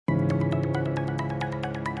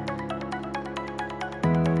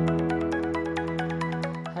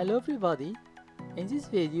Hello everybody, in this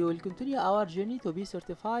video we'll continue our journey to be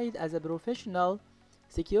certified as a professional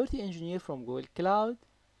security engineer from Google Cloud,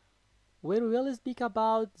 where we will speak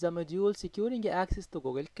about the module securing access to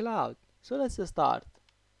Google Cloud. So let's start.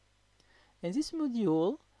 In this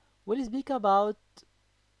module, we'll speak about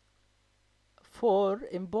 4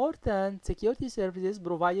 important security services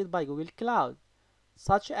provided by Google Cloud,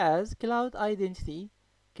 such as Cloud Identity,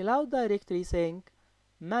 Cloud Directory Sync,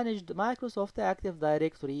 Managed Microsoft Active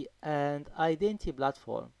Directory, and Identity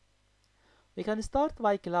Platform. We can start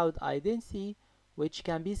by Cloud Identity, which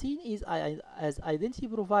can be seen as Identity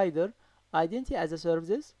Provider, Identity as a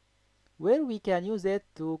Service, where we can use it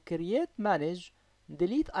to create, manage,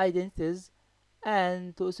 delete identities,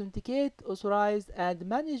 and to authenticate, authorize, and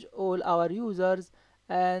manage all our users,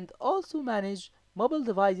 and also manage mobile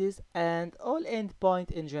devices and all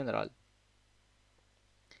endpoints in general.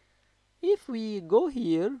 If we go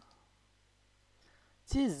here,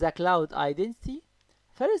 this is the Cloud Identity.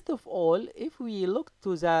 First of all, if we look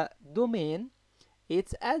to the domain,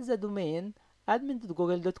 it's at the domain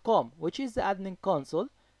admin.google.com, which is the admin console.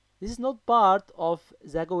 This is not part of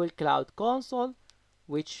the Google Cloud Console,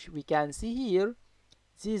 which we can see here.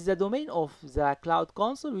 This is the domain of the Cloud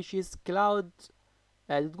Console, which is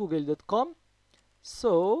cloud.google.com.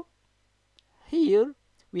 So here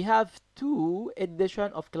we have 2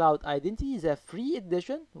 editions of Cloud Identity, the free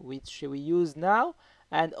edition, which we use now,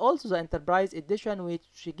 and also the enterprise edition,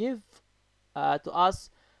 which give to us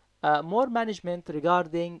more management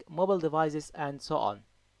regarding mobile devices and so on.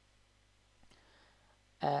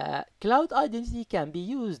 Cloud Identity can be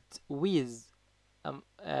used with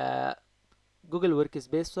Google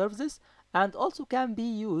Workspace services and also can be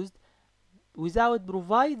used without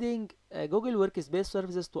providing Google Workspace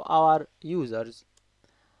services to our users.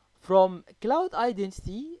 From Cloud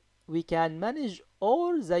Identity, we can manage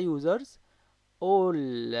all the users, all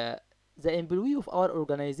the employee of our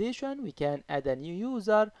organization. We can add a new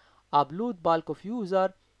user, upload bulk of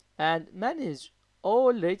user, and manage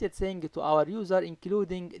all related things to our user,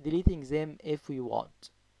 including deleting them if we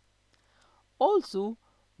want. Also,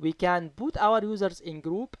 we can put our users in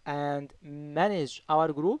group and manage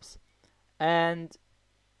our groups and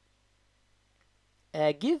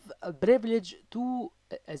give a privilege to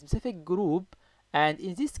a specific group. And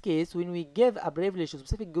in this case, when we give a privilege to a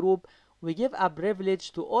specific group, we give a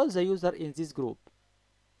privilege to all the users in this group.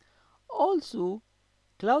 Also,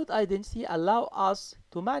 Cloud Identity allow us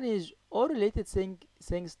to manage all related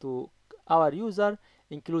things to our user,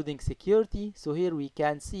 including security. So here we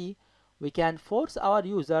can see we can force our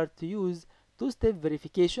user to use two-step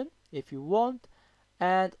verification if you want,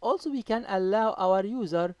 and also we can allow our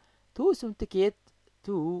user to authenticate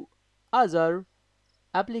to other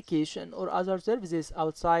application or other services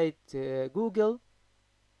outside Google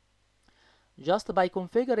just by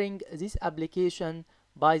configuring this application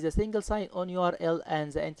by the single sign-on URL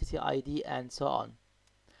and the entity ID and so on.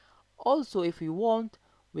 Also, if we want,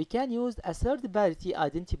 we can use a third-party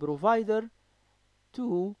identity provider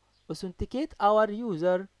to authenticate our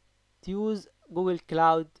user to use Google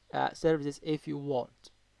Cloud services if you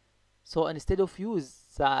want. So instead of use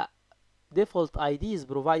the default IDs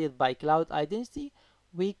provided by Cloud Identity,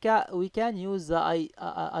 we can use the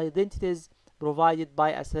identities provided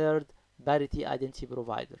by a third-party identity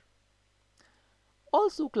provider.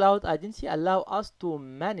 Also, Cloud Identity allow us to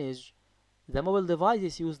manage the mobile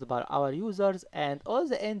devices used by our users and all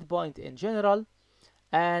the endpoint in general,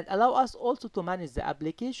 and allow us also to manage the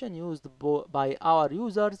application used by our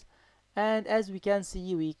users. And as we can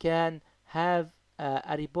see, we can have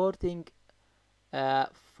a reporting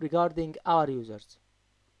regarding our users.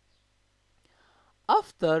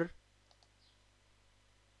 After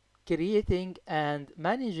creating and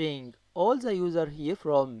managing all the user here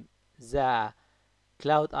from the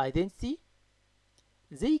Cloud Identity,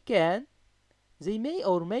 they may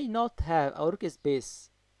or may not have a workspace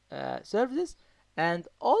services. And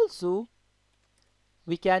also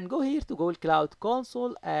we can go here to Google Cloud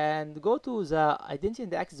Console and go to the Identity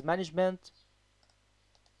and Access Management,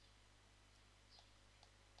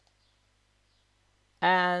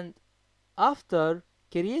 and after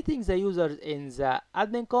creating the users in the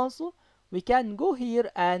admin console, we can go here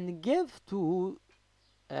and give to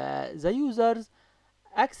the users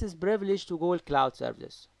access privilege to Google Cloud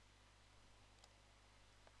services.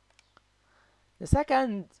 The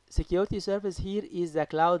second security service here is the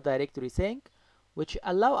Cloud Directory Sync, which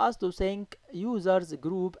allow us to sync users,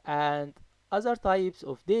 group, and other types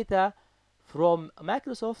of data from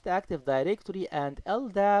Microsoft Active Directory and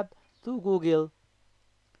LDAP to Google.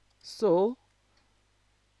 So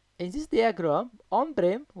in this diagram,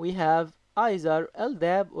 on-prem we have either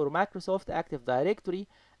LDAP or Microsoft Active Directory,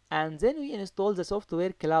 and then we install the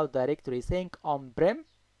software cloud directory sync on-prem,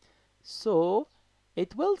 so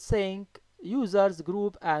it will sync users,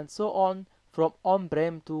 group, and so on from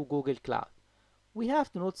on-prem to Google Cloud. We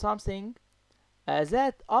have to note something,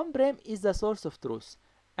 that on-prem is the source of truth,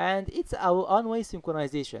 and it's our one-way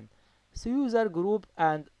synchronization. So user, group,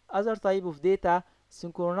 and other type of data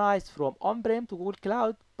synchronize from on-prem to Google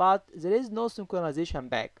Cloud, but there is no synchronization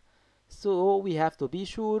back. So we have to be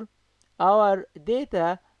sure our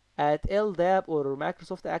data at LDAP or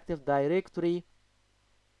Microsoft Active Directory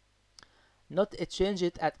not change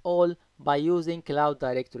it at all by using Cloud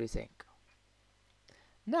Directory Sync.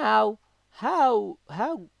 Now, how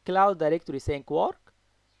Cloud Directory Sync work?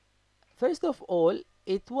 First of all,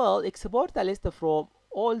 it will export a list from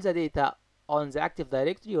all the data on the Active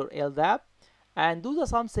Directory or LDAP and do the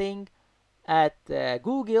something at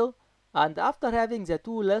Google, and after having the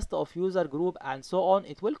two lists of user, group, and so on,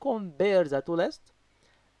 it will compare the two lists,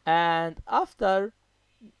 and after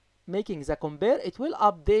making the compare, it will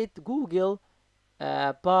update Google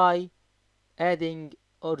by adding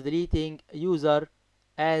or deleting user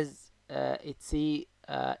as it see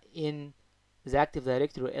in the Active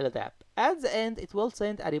Directory LDAP. At the end, it will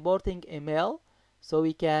send a reporting email so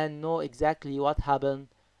we can know exactly what happened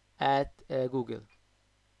at Google.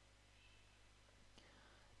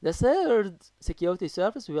 The third security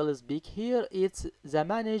service we will speak here is the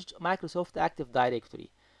managed Microsoft Active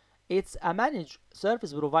Directory. It's a managed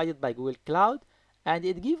service provided by Google Cloud, and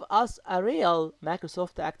it gives us a real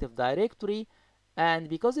Microsoft Active Directory, and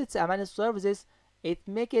because it's a managed services, it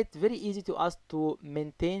make it very easy to us to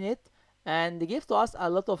maintain it and give to us a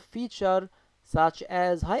lot of feature such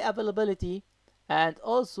as high availability, and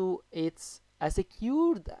also it's a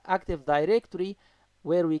secured Active Directory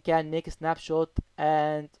where we can make a snapshot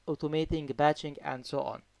and automating batching and so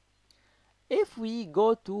on. If we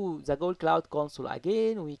go to the Google Cloud Console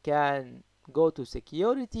again, we can go to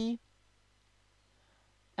Security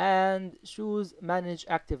and choose Manage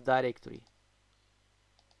Active Directory,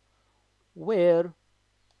 where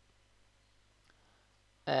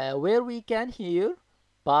we can here,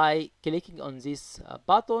 by clicking on this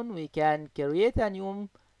button, we can create a new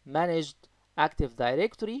Managed Active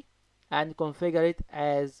Directory and configure it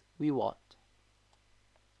as we want.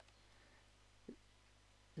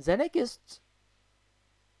 The next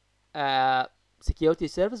security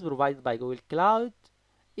service provided by Google Cloud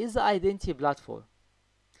is the Identity Platform.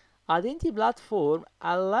 Identity Platform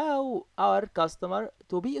allow our customer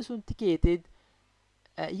to be authenticated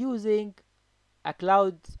using a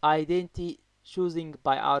cloud identity choosing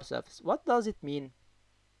by our service. What does it mean?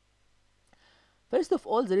 First of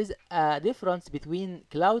all, there is a difference between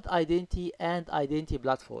cloud identity and identity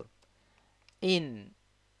platform. In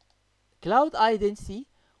cloud identity,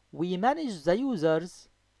 we manage the users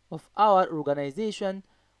of our organization,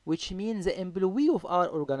 which means the employee of our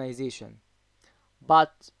organization.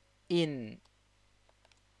 But in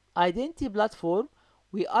identity platform,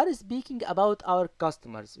 we are speaking about our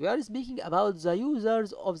customers. We are speaking about the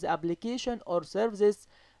users of the application or services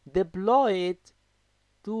deployed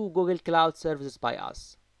to Google Cloud services by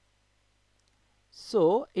us.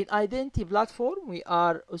 So in identity platform, we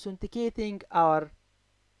are authenticating our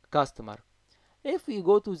customer. If we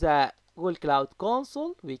go to the Google Cloud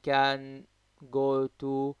Console, we can go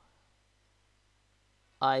to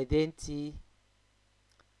identity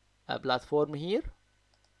platform here.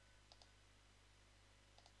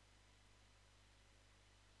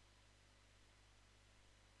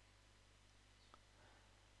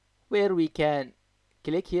 Where we can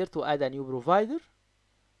click here to add a new provider.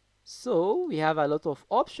 So we have a lot of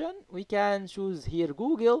options. We can choose here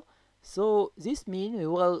Google. So this means we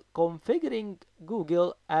will configuring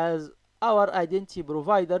Google as our identity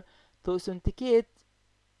provider to authenticate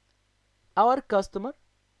our customer,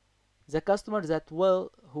 the customer that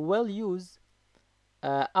who will use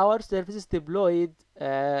our services deployed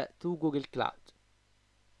to Google Cloud.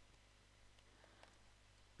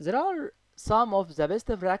 There are some of the best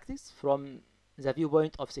practice from the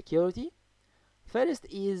viewpoint of security. First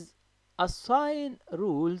is assign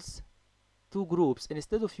rules to groups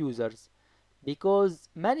instead of users, because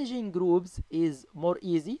managing groups is more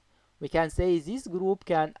easy. We can say this group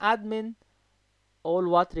can admin all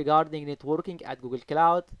what regarding networking at Google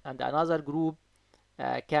Cloud, and another group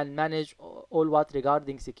can manage all what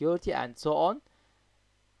regarding security and so on.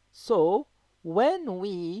 So when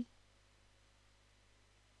we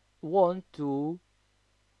want to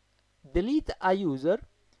delete a user,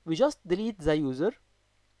 we just delete the user,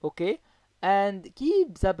 okay, and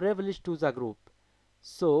keep the privilege to the group.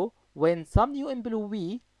 So when some new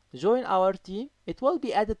employee join our team, it will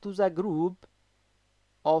be added to the group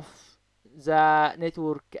of the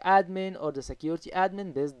network admin or the security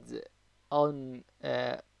admin based on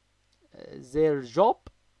their job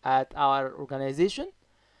at our organization.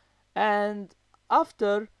 And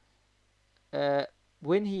after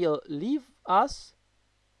when he leave us,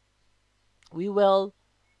 we will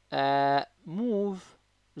move,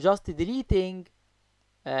 just deleting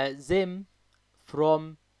them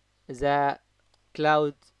from the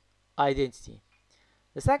cloud identity.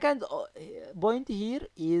 The second point here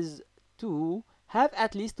is to have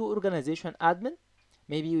at least two organization admin.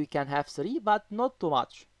 Maybe we can have three, but not too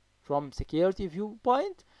much. From security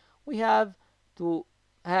viewpoint, we have to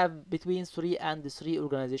have between three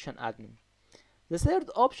organization admin. The third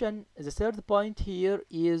option, the third point here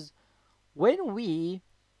is when we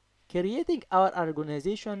creating our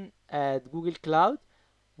organization at Google Cloud,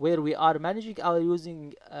 where we are managing our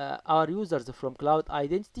users from cloud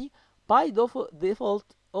identity. By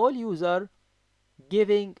default, all user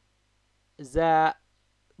giving the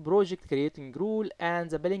project creating rule and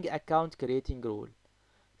the billing account creating rule.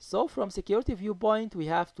 So from security viewpoint, we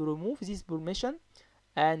have to remove this permission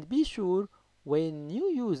and be sure when new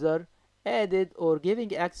user added or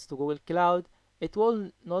giving access to Google Cloud, it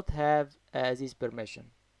will not have this permission.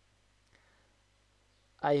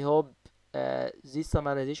 I hope this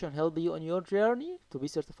summarization help you on your journey to be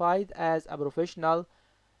certified as a professional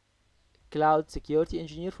cloud security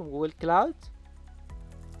engineer from Google Cloud.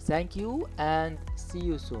 Thank you and see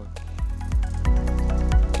you soon.